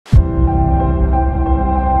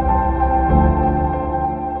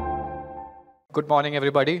Good morning,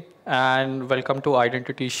 everybody, and welcome to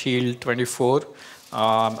Identity Shield 24.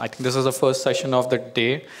 I think this is the first session of the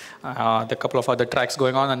day. There are a couple of other tracks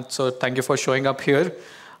going on, and so thank you for showing up here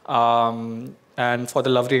and for the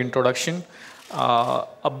lovely introduction.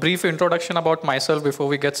 A brief introduction about myself before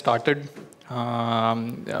we get started.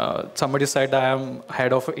 Somebody said I am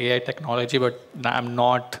head of AI technology, but I'm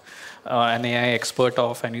not an AI expert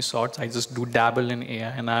of any sorts. I just do dabble in AI,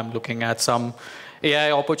 and I'm looking at some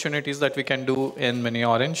AI opportunities that we can do in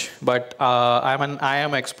miniOrange. But I'm an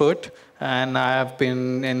IAM expert, and I have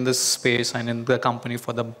been in this space and in the company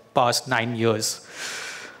for the past 9 years.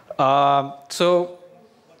 So,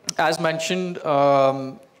 as mentioned,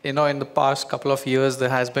 in the past couple of years, there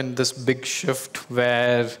has been this big shift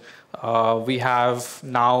where we have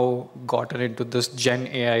now gotten into this Gen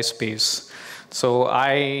AI space. So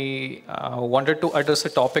I wanted to address a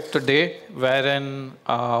topic today wherein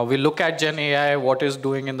we look at Gen AI, what is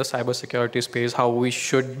doing in the cybersecurity space, how we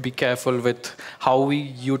should be careful with how we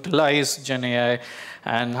utilize Gen AI,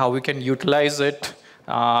 and how we can utilize it,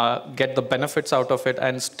 get the benefits out of it,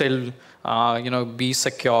 and still be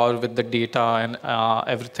secure with the data and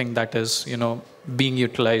everything that is being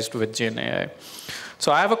utilized with Gen AI.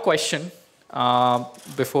 So I have a question.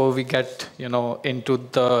 Before we get into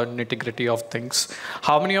the nitty-gritty of things,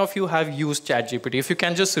 how many of you have used ChatGPT? If you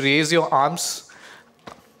can just raise your arms.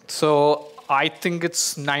 So I think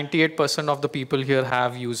it's 98% of the people here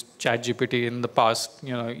have used ChatGPT in the past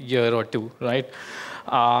year or two, right?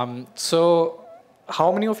 So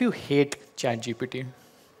how many of you hate ChatGPT?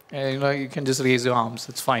 You can just raise your arms.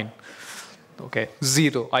 It's fine. Okay,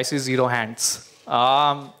 zero. I see zero hands.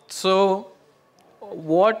 So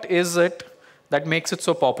what is it that makes it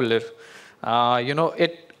so popular?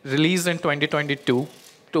 It released in 2022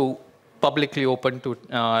 to publicly open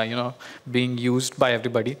to being used by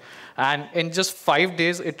everybody, and in just 5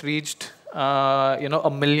 days it reached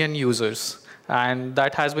 1 million users, and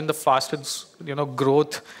that has been the fastest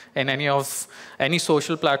growth in any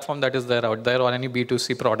social platform that is there out there, or any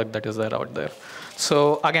B2C product that is there out there.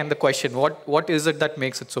 So again, the question: what is it that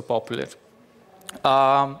makes it so popular?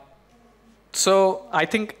 So I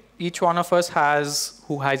think each one of us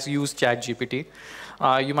who has used ChatGPT,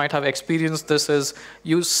 you might have experienced this, is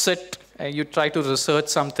you sit, you try to research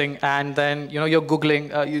something, and then you're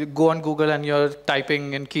Googling, you go on Google and you're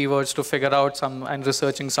typing in keywords to figure out and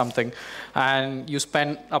researching something. And you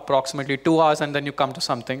spend approximately 2 hours, and then you come to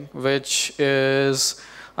something which is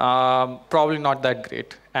probably not that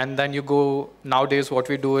great. And then nowadays what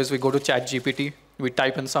we do is we go to ChatGPT, we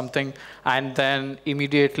type in something, and then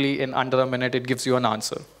immediately in under a minute it gives you an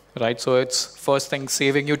answer. Right, so it's first thing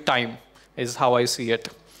saving you time is how I see it.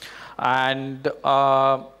 And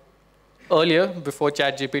earlier, before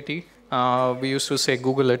ChatGPT, we used to say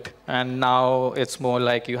Google it, and now it's more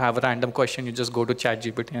like you have a random question, you just go to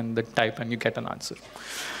ChatGPT and then type, and you get an answer.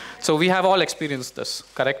 So we have all experienced this,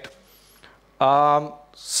 correct?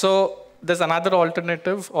 So there's another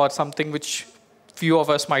alternative, or something which few of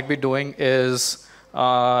us might be doing is,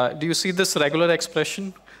 do you see this regular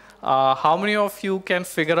expression? How many of you can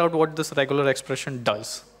figure out what this regular expression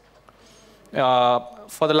does?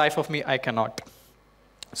 For the life of me, I cannot.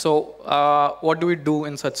 So what do we do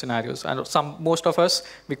in such scenarios? And most of us,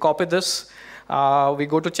 we copy this, we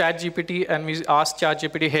go to ChatGPT and we ask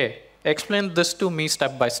ChatGPT, hey, explain this to me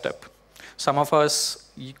step by step. Some of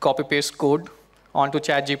us copy-paste code onto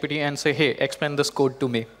ChatGPT and say, hey, explain this code to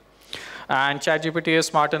me. And ChatGPT is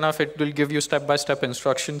smart enough, it will give you step-by-step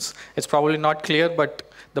instructions. It's probably not clear, but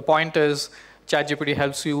the point is ChatGPT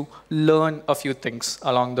helps you learn a few things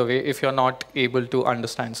along the way if you're not able to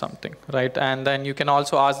understand something, right? And then you can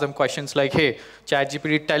also ask them questions like, hey,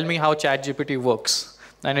 ChatGPT, tell me how ChatGPT works.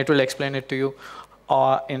 And it will explain it to you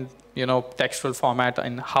in textual format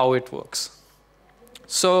and how it works.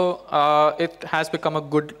 So it has become a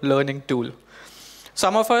good learning tool.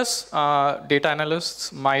 Some of us, data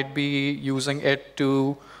analysts, might be using it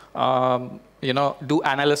to do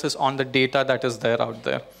analysis on the data that is there out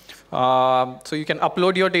there. So you can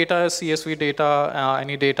upload your data, CSV data,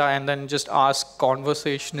 any data, and then just ask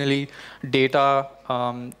conversationally data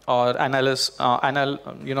or analyze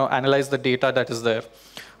the data that is there.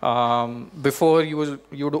 Before you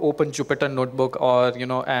would open Jupyter Notebook or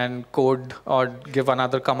and code or give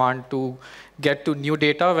another command to get to new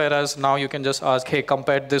data, whereas now you can just ask, hey,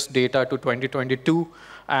 compare this data to 2022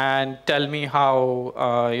 and tell me how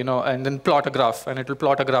and then plot a graph, and it will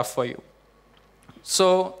plot a graph for you.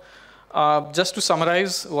 So just to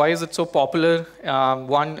summarize, why is it so popular?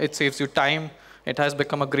 One, it saves you time. It has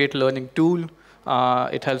become a great learning tool.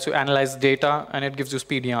 It helps you analyze data, and it gives you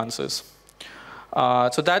speedy answers.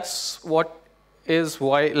 So that's what is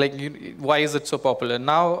why, like, why is it so popular?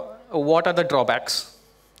 Now, what are the drawbacks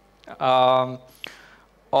um,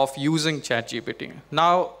 of using ChatGPT?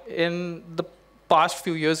 Now, in the past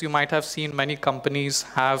few years, you might have seen many companies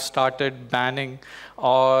have started banning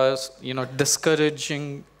or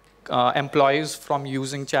discouraging employees from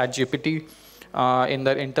using ChatGPT in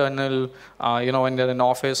their internal, when they're in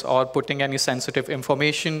office, or putting any sensitive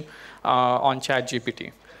information on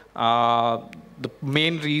ChatGPT. The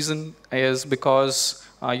main reason is because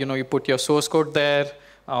you put your source code there,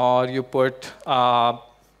 or you put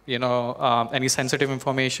any sensitive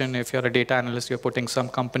information. If you're a data analyst, you're putting some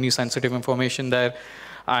company sensitive information there,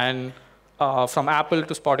 and from Apple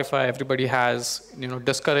to Spotify, everybody has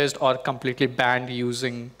discouraged or completely banned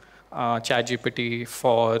using ChatGPT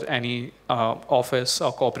for any office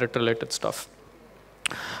or corporate related stuff.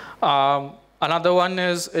 Another one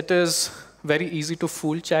is it is very easy to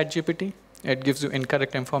fool ChatGPT. It gives you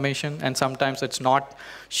incorrect information, and sometimes it's not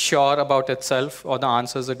sure about itself or the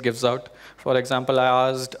answers it gives out. For example, I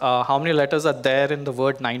asked, how many letters are there in the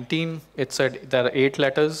word 19? It said there are 8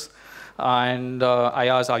 letters. And I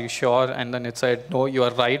asked, are you sure? And then it said, no, you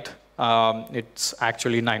are right. It's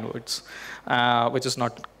actually 9 words, which is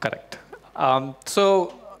not correct.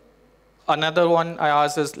 So another one I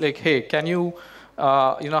asked is like, hey, can you,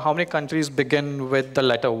 how many countries begin with the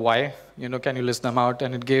letter Y? Can you list them out?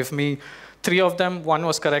 And it gave me 3 of them. 1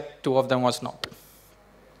 was correct, 2 of them was not.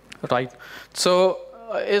 Right. So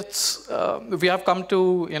we have come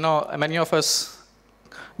to, many of us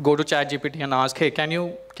go to ChatGPT and ask, hey, can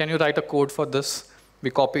you write a code for this? We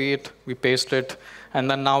copy it, we paste it, and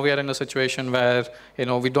then now we are in a situation where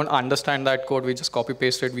we don't understand that code, we just copy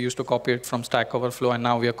paste it. We used to copy it from Stack Overflow, and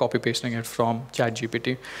now we are copy pasting it from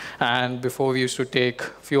ChatGPT. And before we used to take a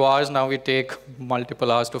few hours, now we take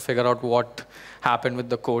multiple hours to figure out what happened with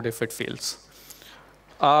the code if it fails.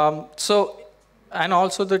 And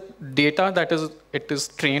also the data that it is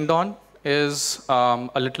trained on is a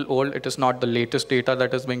little old. It is not the latest data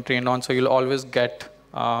that is being trained on, so you'll always get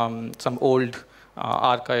some old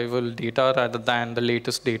archival data rather than the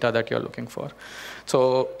latest data that you're looking for.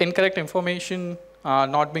 So incorrect information,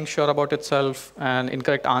 not being sure about itself, and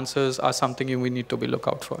incorrect answers are something we need to be look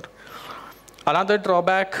out for. Another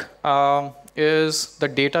drawback is the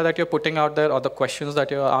data that you're putting out there or the questions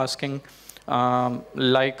that you're asking.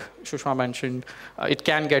 Like Shushma mentioned, it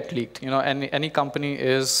can get leaked. Any company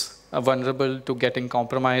is vulnerable to getting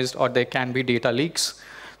compromised, or there can be data leaks.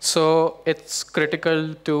 So it's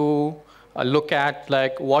critical to look at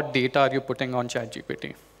like what data are you putting on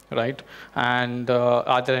ChatGPT, right? And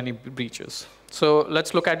are there any breaches? So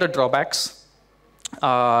let's look at the drawbacks.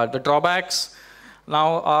 The drawbacks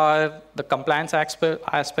now are the compliance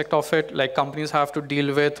aspect of it. Like companies have to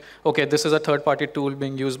deal with, okay, this is a third-party tool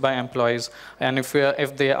being used by employees, and if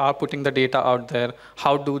they are putting the data out there,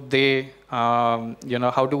 how do they,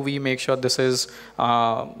 how do we make sure this is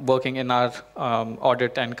working in our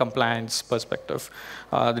audit and compliance perspective?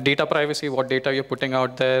 The data privacy, what data you're putting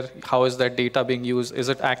out there, how is that data being used? Is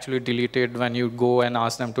it actually deleted when you go and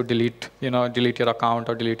ask them to delete your account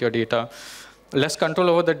or delete your data? Less control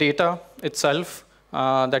over the data itself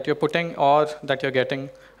that you're putting or that you're getting,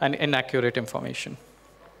 and inaccurate information.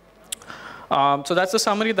 So that's the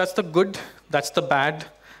summary. That's the good. That's the bad.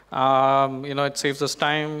 It saves us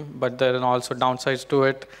time, but there are also downsides to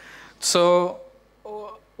it. So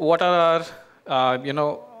what are our,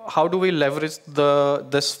 how do we leverage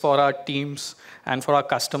this for our teams and for our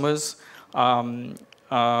customers? All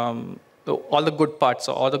the good parts,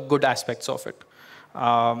 all the good aspects of it.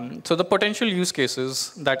 So the potential use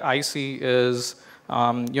cases that I see is,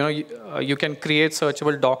 you can create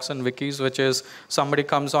searchable docs and wikis, which is somebody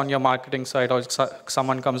comes on your marketing site or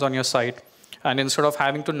someone comes on your site, and instead of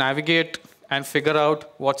having to navigate and figure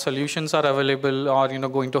out what solutions are available or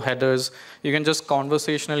going to headers, you can just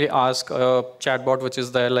conversationally ask a chatbot which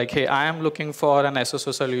is there, like, hey, I am looking for an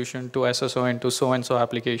SSO solution to SSO into so-and-so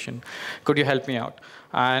application. Could you help me out?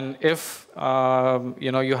 And if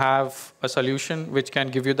you have a solution which can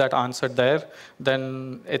give you that answer there,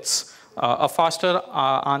 then it's a faster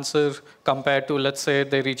answer compared to, let's say,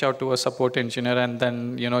 they reach out to a support engineer and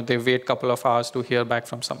then they wait a couple of hours to hear back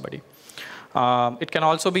from somebody. It can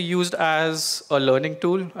also be used as a learning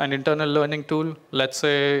tool, an internal learning tool. Let's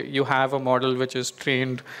say you have a model which is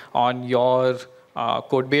trained on your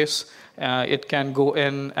code base. It can go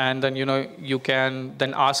in and then you can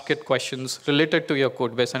then ask it questions related to your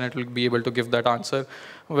code base, and it will be able to give that answer,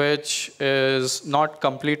 which is not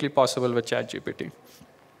completely possible with ChatGPT.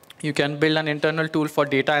 You can build an internal tool for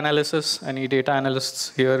data analysis. Any data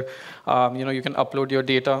analysts here, you can upload your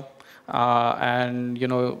data. And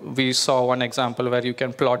we saw one example where you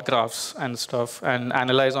can plot graphs and stuff and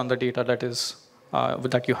analyze on the data that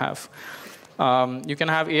you have. You can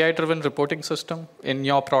have AI-driven reporting system in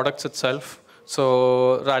your products itself.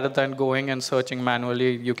 So rather than going and searching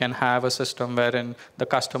manually, you can have a system wherein the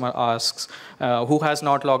customer asks who has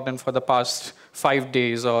not logged in for the past 5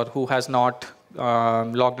 days, or who has not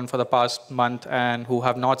logged in for the past month and who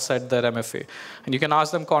have not set their MFA. And you can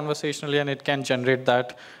ask them conversationally, and it can generate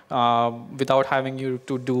that without having you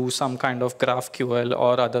to do some kind of GraphQL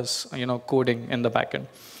or others, coding in the backend.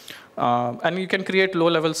 And you can create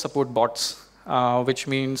low-level support bots, which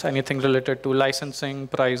means anything related to licensing,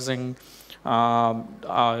 pricing.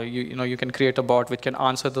 You can create a bot which can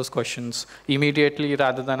answer those questions immediately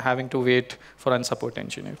rather than having to wait for a support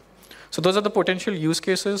engineer. So those are the potential use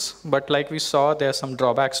cases, but like we saw, there are some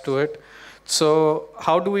drawbacks to it. So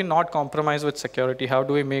how do we not compromise with security? How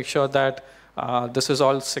do we make sure that this is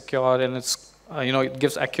all secure and it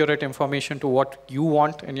gives accurate information to what you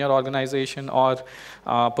want in your organization or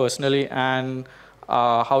personally? And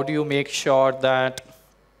how do you make sure that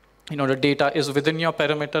the data is within your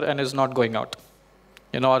perimeter and is not going out,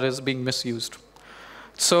 or is being misused?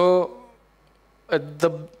 So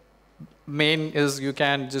the main is you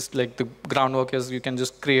can just, the groundwork is you can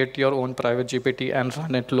just create your own private GPT and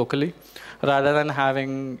run it locally, rather than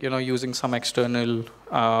having, using some external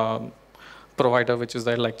provider, which is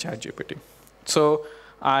there like ChatGPT. So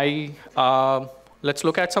let's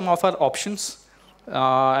look at some of our options.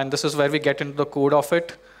 And this is where we get into the code of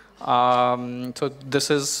it. So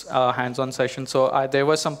this is a hands-on session. So there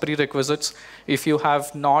were some prerequisites. If you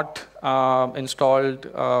have not installed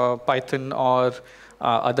Python or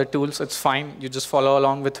other tools, it's fine. You just follow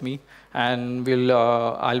along with me, and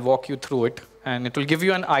I'll walk you through it. And it will give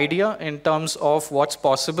you an idea in terms of what's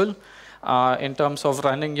possible in terms of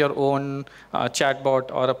running your own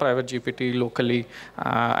chatbot or a private GPT locally.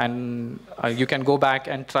 And you can go back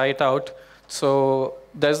and try it out. So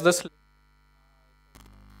there's this.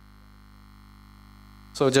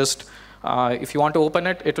 So just if you want to open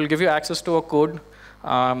it, it will give you access to a code.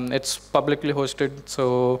 It's publicly hosted,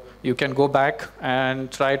 so you can go back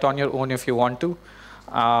and try it on your own if you want to.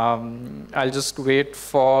 I'll just wait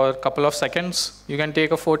for a couple of seconds. You can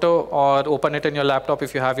take a photo or open it in your laptop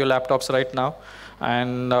if you have your laptops right now,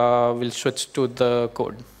 and we'll switch to the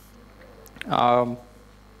code.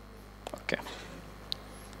 OK.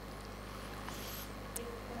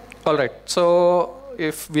 All right. So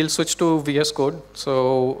if we'll switch to VS Code,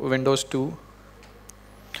 so Windows 2.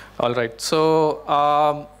 All right. So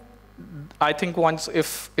I think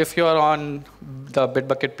if you're on the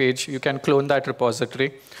Bitbucket page, you can clone that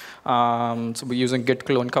repository. So we're using git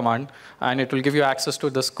clone command, and it will give you access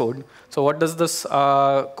to this code. So what does this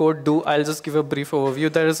code do? I'll just give a brief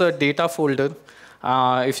overview. There is a data folder.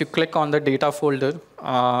 If you click on the data folder,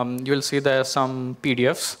 you'll see there are some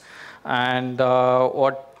PDFs. And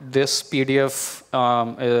what this PDF,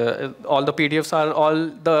 all the PDFs are all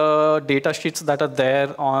the data sheets that are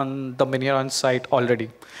there on the miniOrange site already.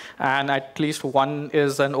 And at least one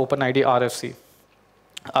is an OpenID RFC.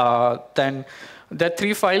 Then there are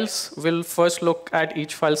 3 files. We'll first look at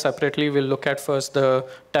each file separately. We'll look at first the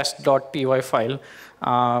test.py file.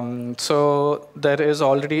 So there is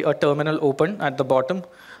already a terminal open at the bottom.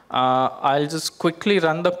 I'll just quickly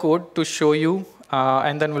run the code to show you,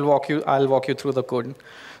 and then I'll walk you through the code.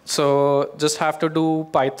 So just have to do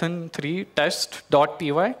Python 3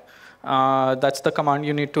 test.py. That's the command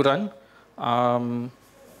you need to run.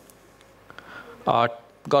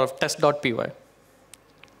 Test.py.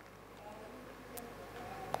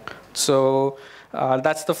 So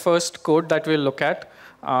that's the first code that we'll look at.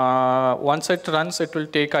 Once it runs, it will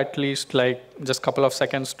take at least just a couple of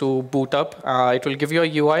seconds to boot up. It will give you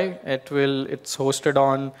a UI. It's hosted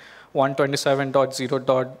on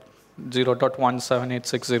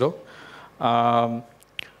 127.0.0.17860.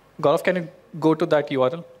 Gaurav, can you go to that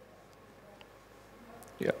URL?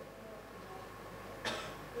 Yeah.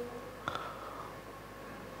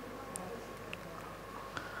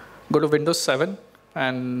 Go to Windows 7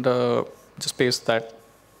 and just paste that.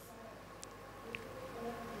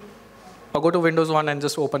 Or go to Windows 1 and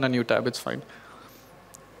just open a new tab. It's fine.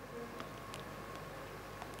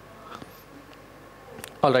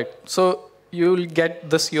 All right. So you'll get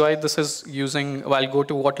this UI. This is using, well, I'll go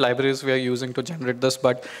to what libraries we are using to generate this,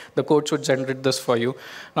 but the code should generate this for you.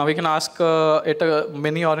 Now we can ask it a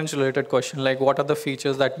miniOrange related question, like what are the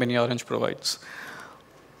features that miniOrange provides?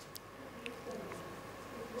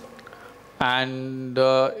 And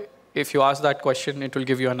if you ask that question, it will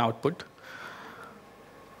give you an output.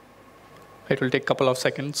 It will take a couple of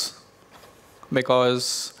seconds.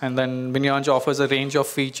 and then miniOrange offers a range of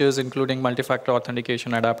features, including multi-factor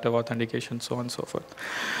authentication, adaptive authentication, so on and so forth.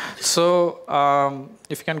 So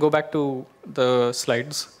if you can go back to the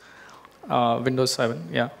slides, Windows 7,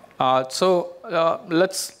 yeah.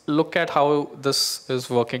 Let's look at how this is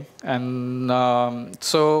working. And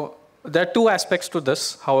so there are two aspects to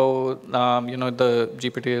this, how the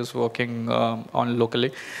GPT is working on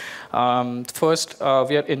locally. First,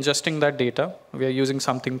 we are ingesting that data. We are using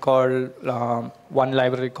something called one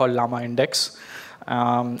library called Llama Index.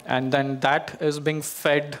 And then that is being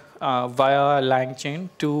fed via LangChain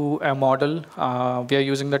to a model. We are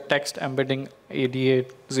using the text embedding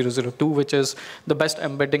AD8002, which is the best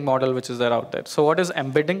embedding model which is there out there. So what is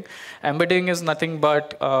embedding? Embedding is nothing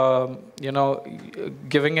but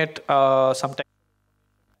giving it some text,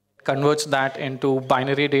 converts that into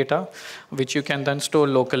binary data, which you can then store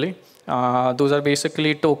locally. Those are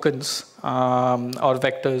basically tokens or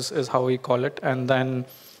vectors is how we call it. And then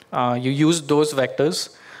you use those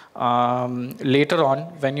vectors later on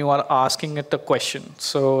when you are asking it a question.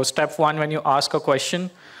 So step one, when you ask a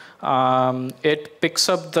question, it picks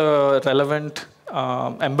up the relevant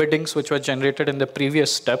embeddings which were generated in the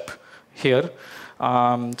previous step here.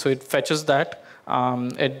 So it fetches that.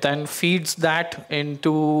 It then feeds that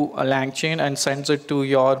into a LangChain and sends it to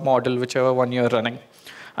your model, whichever one you're running.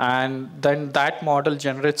 And then that model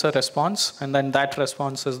generates a response, and then that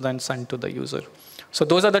response is then sent to the user. So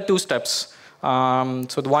those are the two steps. So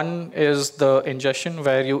the one is the ingestion,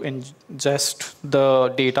 where you ingest the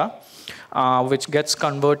data, which gets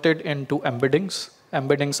converted into embeddings.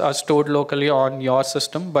 Embeddings are stored locally on your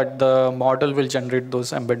system, but the model will generate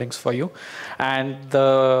those embeddings for you. And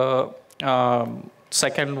the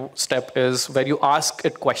second step is where you ask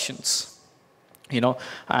it questions,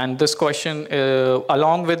 and this question,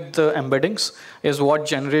 along with the embeddings, is what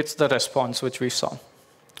generates the response which we saw.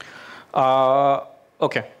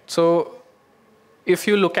 Okay, so if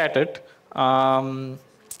you look at it,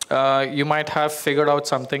 you might have figured out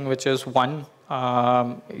something, which is one,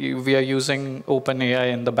 we are using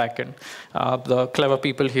OpenAI in the backend. The clever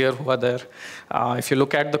people here who are there. If you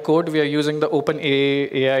look at the code, we are using the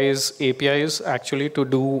OpenAI's APIs actually to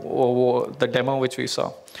do the demo which we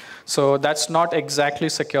saw. So that's not exactly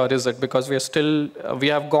secure, is it? Because we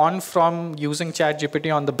have gone from using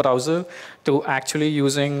ChatGPT on the browser to actually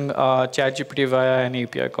using ChatGPT via an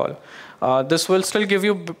API call. This will still give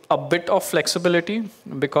you a bit of flexibility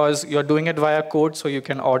because you're doing it via code, so you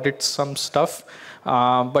can audit some stuff.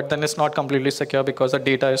 But then it's not completely secure because the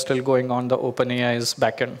data is still going on the OpenAI's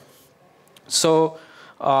backend. So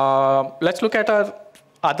let's look at our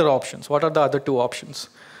other options. What are the other two options?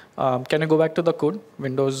 Can you go back to the code,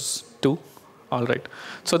 Windows 2? All right.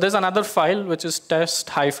 So there's another file, which is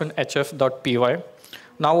test-hf.py.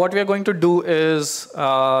 Now what we are going to do is we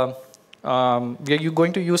are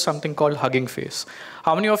going to use something called Hugging Face.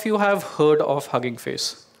 How many of you have heard of Hugging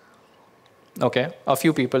Face? Okay, a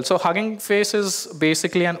few people. So Hugging Face is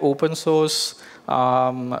basically an open source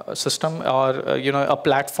system, or a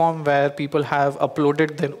platform where people have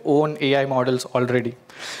uploaded their own AI models already.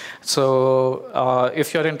 So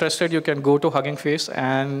if you're interested, you can go to Hugging Face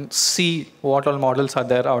and see what all models are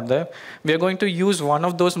there out there. We are going to use one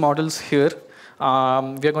of those models here. We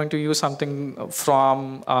are going to use something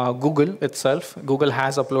from Google itself. Google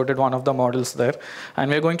has uploaded one of the models there.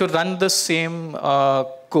 And we're going to run the same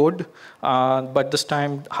code, but this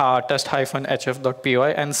time test-hf.py,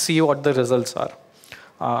 and see what the results are.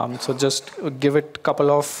 So just give it a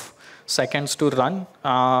couple of seconds to run,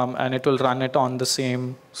 and it will run it on the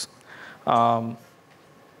same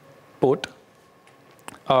port.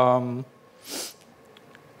 And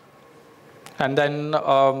then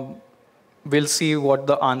we'll see what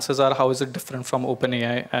the answers are, how is it different from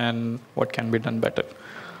OpenAI, and what can be done better.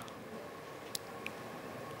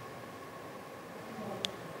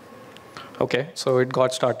 Okay, so it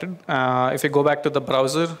got started. If we go back to the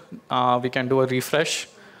browser, we can do a refresh.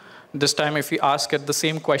 This time, if we ask it the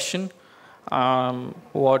same question,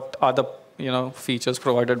 what are the features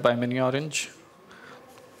provided by miniOrange?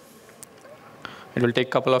 It will take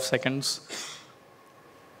a couple of seconds.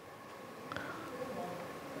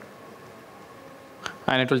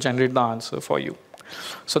 And it will generate the answer for you.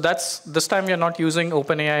 So this time we are not using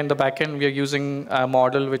OpenAI in the backend. We are using a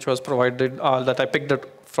model which was provided, that I picked up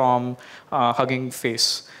from Hugging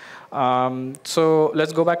Face. So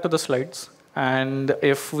let's go back to the slides. And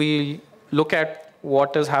if we look at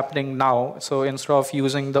what is happening now, so instead of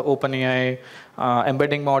using the OpenAI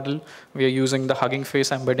embedding model, we are using the Hugging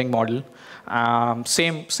Face embedding model.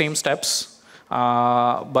 Same steps,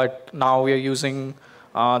 but now we are using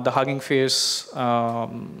the Hugging Face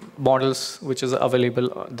models, which is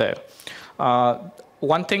available there.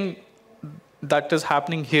 One thing that is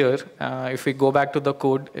happening here, if we go back to the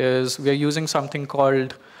code, is we are using something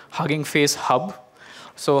called Hugging Face Hub.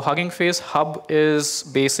 So Hugging Face Hub is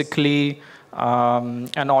basically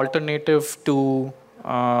an alternative to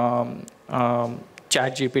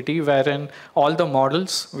ChatGPT, wherein all the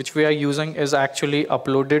models which we are using is actually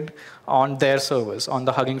uploaded on their servers, on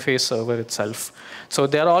the Hugging Face server itself. So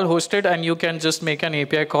they're all hosted, and you can just make an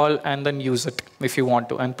API call and then use it if you want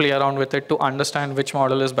to, and play around with it to understand which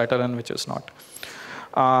model is better and which is not.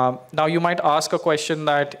 Now you might ask a question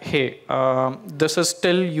that, hey, this is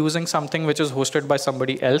still using something which is hosted by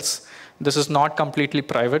somebody else. This is not completely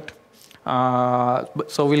private.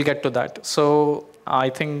 So we'll get to that. So I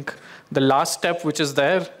think the last step which is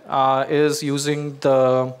there is using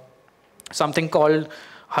something called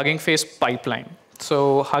Hugging Face pipeline.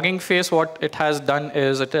 So Hugging Face, what it has done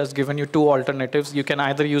is it has given you two alternatives. You can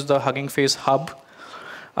either use the Hugging Face hub,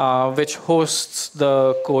 which hosts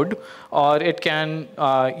the code, or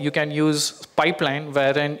you can use pipeline,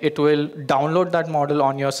 wherein it will download that model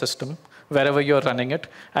on your system, wherever you're running it,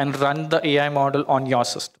 and run the AI model on your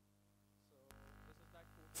system.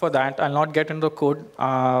 For that, I'll not get into the code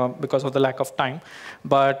because of the lack of time.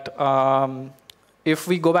 But if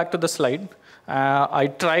we go back to the slide, I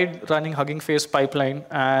tried running Hugging Face pipeline,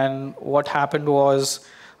 and what happened was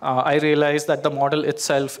I realized that the model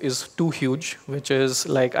itself is too huge, which is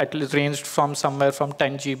like it ranged from somewhere from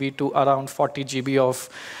 10 GB to around 40 GB of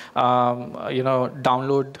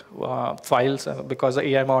download files, because the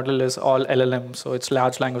AI model is all LLM, so it's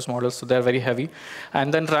large language models, so they're very heavy.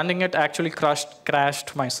 And then running it actually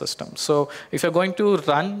crashed my system. So if you're going to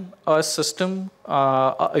run a system,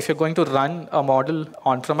 if you're going to run a model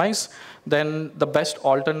on-premise, then the best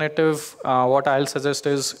alternative, what I'll suggest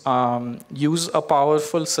is use a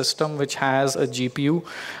powerful system which has a GPU,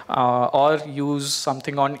 or use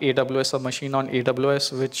something on AWS, a machine on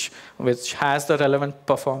AWS, which has the relevant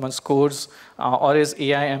performance cores, or is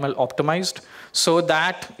AI ML optimized, so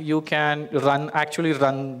that you can actually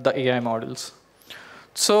run the AI models.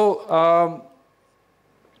 So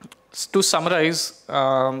to summarize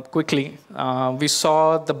quickly, we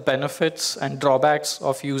saw the benefits and drawbacks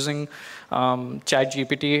of using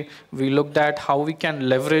ChatGPT. We looked at how we can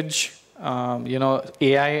leverage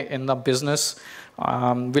AI in the business.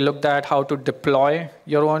 We looked at how to deploy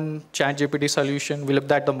your own ChatGPT solution. We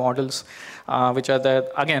looked at the models which are there.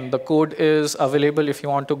 Again, the code is available if you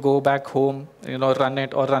want to go back home, run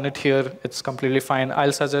it, or run it here. It's completely fine.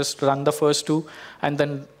 I'll suggest run the first two, and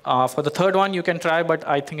then for the third one you can try, but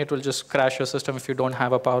I think it will just crash your system if you don't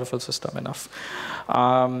have a powerful system enough.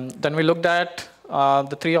 Then we looked at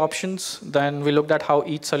the three options. Then we looked at how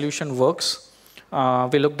each solution works.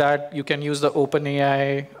 We looked at you can use the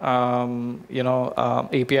OpenAI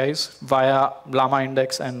APIs via Llama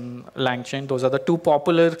Index and LangChain. Those are the two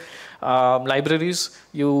popular libraries.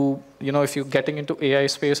 If you're getting into AI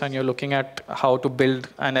space and you're looking at how to build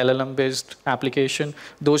an LLM-based application,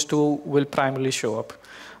 those two will primarily show up.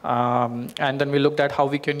 And then we looked at how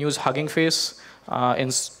we can use Hugging Face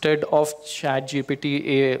instead of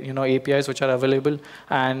ChatGPT, APIs which are available,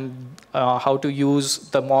 and how to use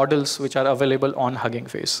the models which are available on Hugging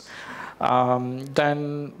Face.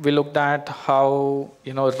 Then we looked at how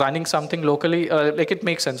running something locally, it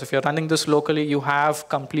makes sense. If you're running this locally, you have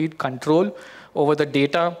complete control over the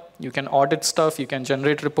data. You can audit stuff, you can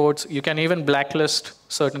generate reports, you can even blacklist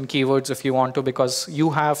certain keywords if you want to, because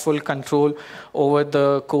you have full control over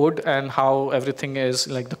the code and how everything is,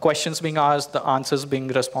 like the questions being asked, the answers being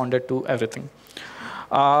responded to, everything.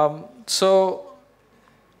 So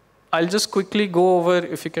I'll just quickly go over,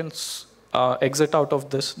 if you can exit out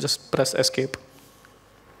of this, just press escape.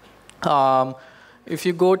 If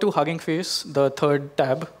you go to Hugging Face, the third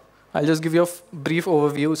tab, I'll just give you a brief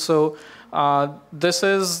overview. So this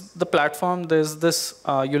is the platform. There's this,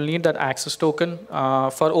 you'll need that access token.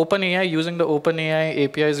 For OpenAI, using the OpenAI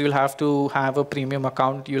APIs, you'll have to have a premium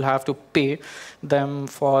account. You'll have to pay them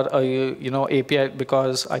for a API,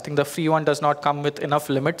 because I think the free one does not come with enough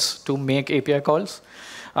limits to make API calls.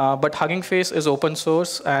 But Hugging Face is open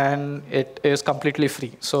source and it is completely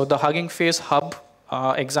free. So the Hugging Face hub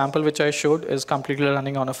example which I showed is completely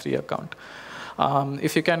running on a free account.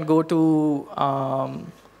 If you can go to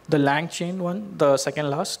the LangChain one, the second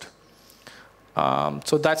last.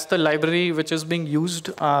 So that's the library which is being used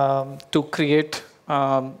to create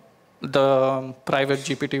the private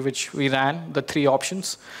GPT which we ran, the three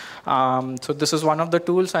options. So this is one of the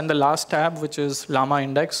tools, and the last tab, which is Llama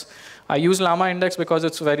Index. I use Llama Index because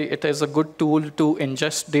it is a good tool to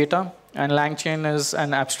ingest data, and LangChain is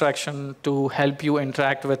an abstraction to help you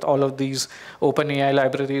interact with all of these OpenAI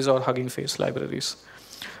libraries or Hugging Face libraries.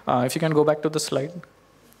 If you can go back to the slide.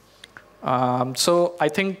 So I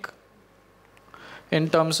think in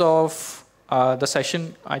terms of the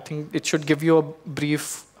session, I think it should give you a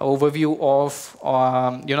brief overview of,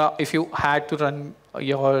 if you had to run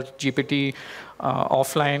your GPT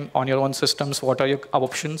offline on your own systems, what are your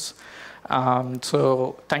options?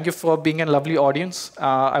 So thank you for being a lovely audience.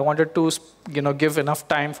 I wanted to give enough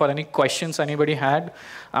time for any questions anybody had.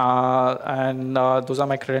 And those are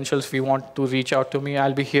my credentials. If you want to reach out to me,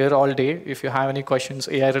 I'll be here all day. If you have any questions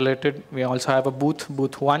AI related, we also have a booth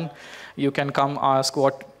 1. You can come ask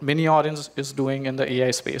what miniOrange is doing in the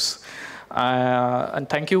AI space. And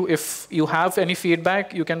thank you. If you have any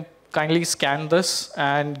feedback, you can kindly scan this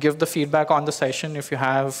and give the feedback on the session. If you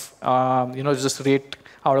have, just rate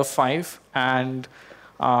out of 5. And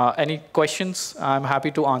any questions, I'm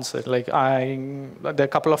happy to answer. There are a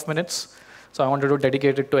couple of minutes, so I wanted to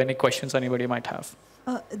dedicate it to any questions anybody might have.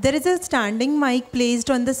 There is a standing mic placed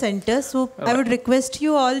on the center, so I would request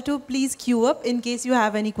you all to please queue up in case you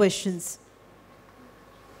have any questions.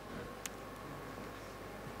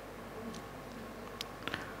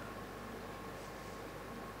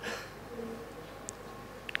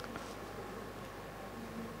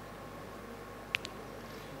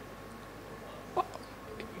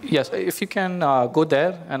 Yes, if you can go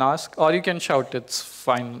there and ask, or you can shout, it's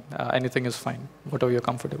fine. Anything is fine, whatever you're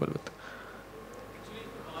comfortable with.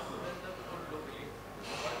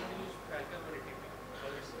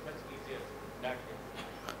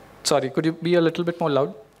 Sorry, could you be a little bit more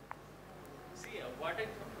loud? See, what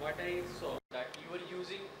I saw, that you were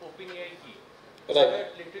using OpenAI key. Right. So you were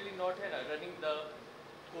literally not running the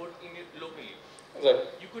code in it locally. Right.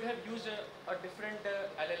 You could have used a different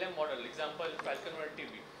LLM model, example, Falcon or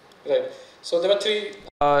TV. Right. So there were 3,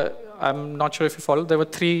 I'm not sure if you followed, there were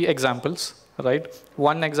 3 examples, right?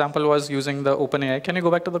 One example was using the OpenAI. Can you go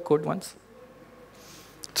back to the code once?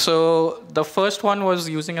 So the first one was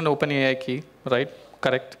using an OpenAI key, right?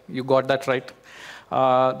 Correct, you got that right.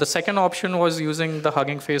 The second option was using the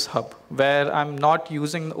Hugging Face hub, where I'm not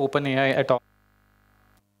using OpenAI at all.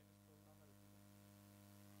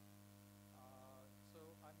 So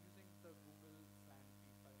I'm using the Google Plan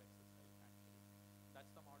P5 XSL actually. That's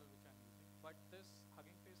the model which I'm using. But this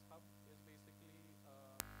Hugging Face hub is basically using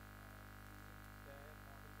their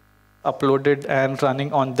model which is uploaded and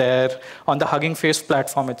running on the Hugging Face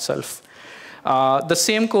platform itself. The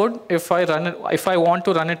same code, if I want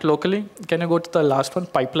to run it locally, can you go to the last one,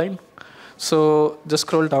 pipeline? So just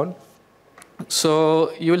scroll down.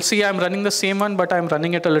 So you will see I'm running the same one, but I'm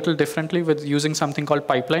running it a little differently with using something called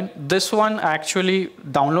pipeline. This one actually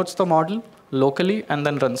downloads the model locally and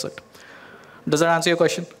then runs it. Does that answer your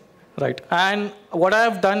question? Right. And what I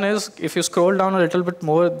have done is, if you scroll down a little bit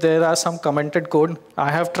more, there are some commented code. I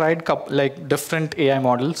have tried different AI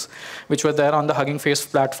models, which were there on the Hugging Face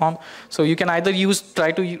platform. So you can either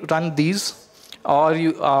try to run these, or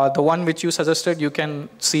the one which you suggested, you can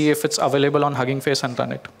see if it's available on Hugging Face and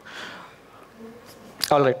run it.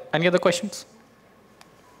 All right. Any other questions?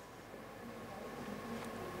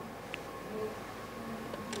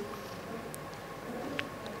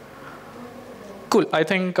 Cool. I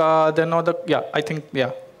think there are no other. Yeah, I think,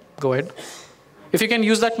 yeah. Go ahead. If you can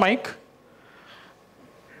use that mic.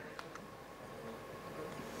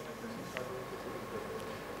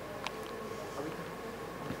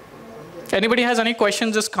 Anybody has any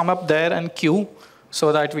questions, just come up there and queue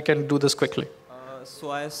so that we can do this quickly.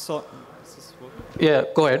 So I saw. Yeah,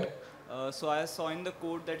 go ahead. So I saw in the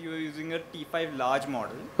code that you were using a T5 large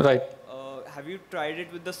model. Right. Have you tried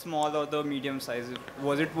it with the small or the medium size?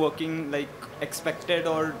 Was it working like expected,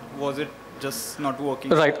 or was it just not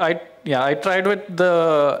working? Right. I tried with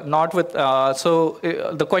not with.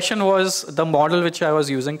 The question was the model which I was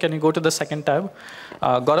using. Can you go to the second tab?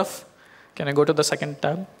 Gaurav, can you go to the second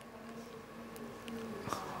tab?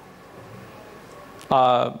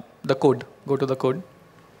 The code. Go to the code.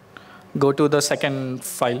 Go to the second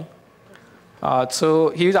file. So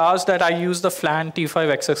he asked that I use the FLAN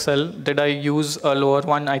T5 XSL. Did I use a lower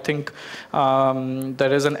one? I think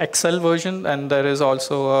there is an XL version, and there is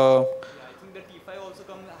also a... Yeah, I think the T5 also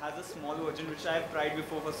has a small version, which I have tried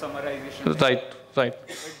before for summarization. Right. But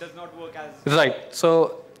it does not work as... Right.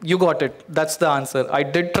 So you got it. That's the answer. I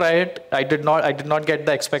did try it. I did not get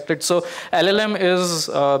the expected. So LLM is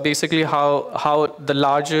basically how the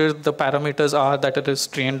larger the parameters are that it is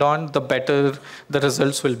trained on, the better the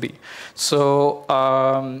results will be. So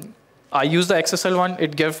I used the XSL one.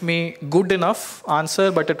 It gave me good enough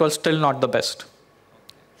answer, but it was still not the best.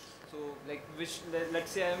 So let's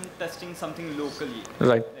say I'm testing something locally.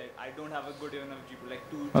 Right. I don't have a good enough GPU, like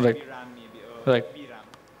 2 Right. GB RAM maybe, Right. VRAM.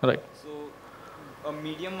 Right. So a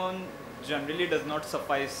medium one generally does not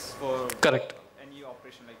suffice for Correct. any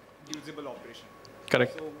operation, like usable operation.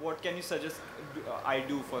 Correct. So what can you suggest I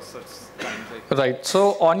do for such times? Like Right.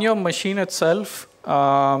 So on your machine itself,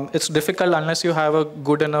 it's difficult unless you have a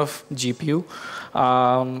good enough GPU.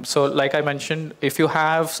 So like I mentioned, if you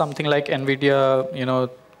have something like NVIDIA,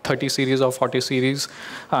 30 series or 40 series,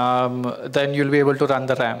 then you'll be able to run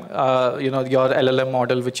the RAM, your LLM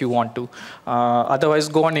model which you want to. Otherwise,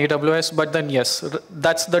 go on AWS. But then yes,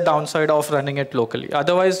 that's the downside of running it locally.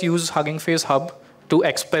 Otherwise, use Hugging Face Hub to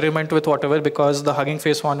experiment with whatever, because the Hugging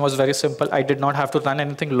Face one was very simple. I did not have to run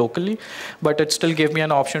anything locally, but it still gave me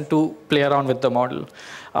an option to play around with the model.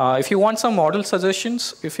 If you want some model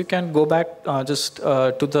suggestions, if you can go back just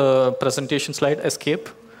to the presentation slide, escape.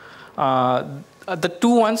 The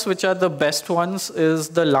two ones which are the best ones is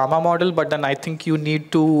the Llama model, but then I think you need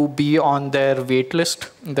to be on their wait list.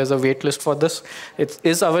 There's a wait list for this. It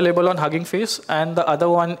is available on Hugging Face, and the other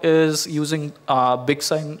one is using Big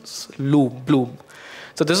Science Bloom.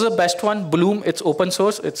 So this is the best one. Bloom, it's open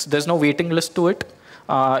source. There's no waiting list to it.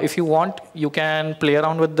 If you want, you can play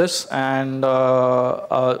around with this and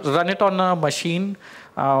run it on a machine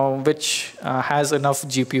which has enough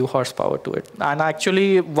GPU horsepower to it. And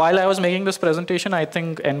actually, while I was making this presentation, I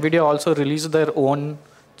think NVIDIA also released their own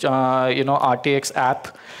RTX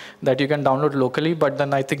app that you can download locally, but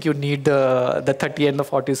then I think you need the 30 and the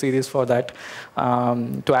 40 series for that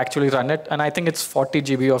to actually run it. And I think it's 40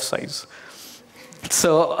 GB of size.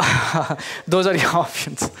 So those are your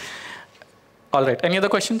options. All right, any other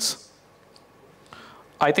questions?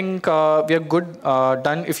 I think we are good,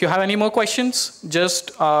 done. If you have any more questions,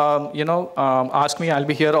 just ask me. I'll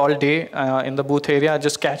be here all day in the booth area.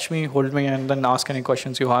 Just catch me, hold me, and then ask any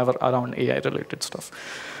questions you have around AI-related stuff.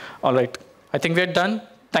 All right, I think we're done.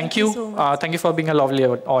 Thank you. So much. Thank you for being a lovely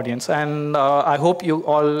audience, and I hope you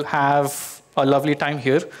all have a lovely time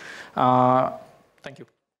here. Thank you.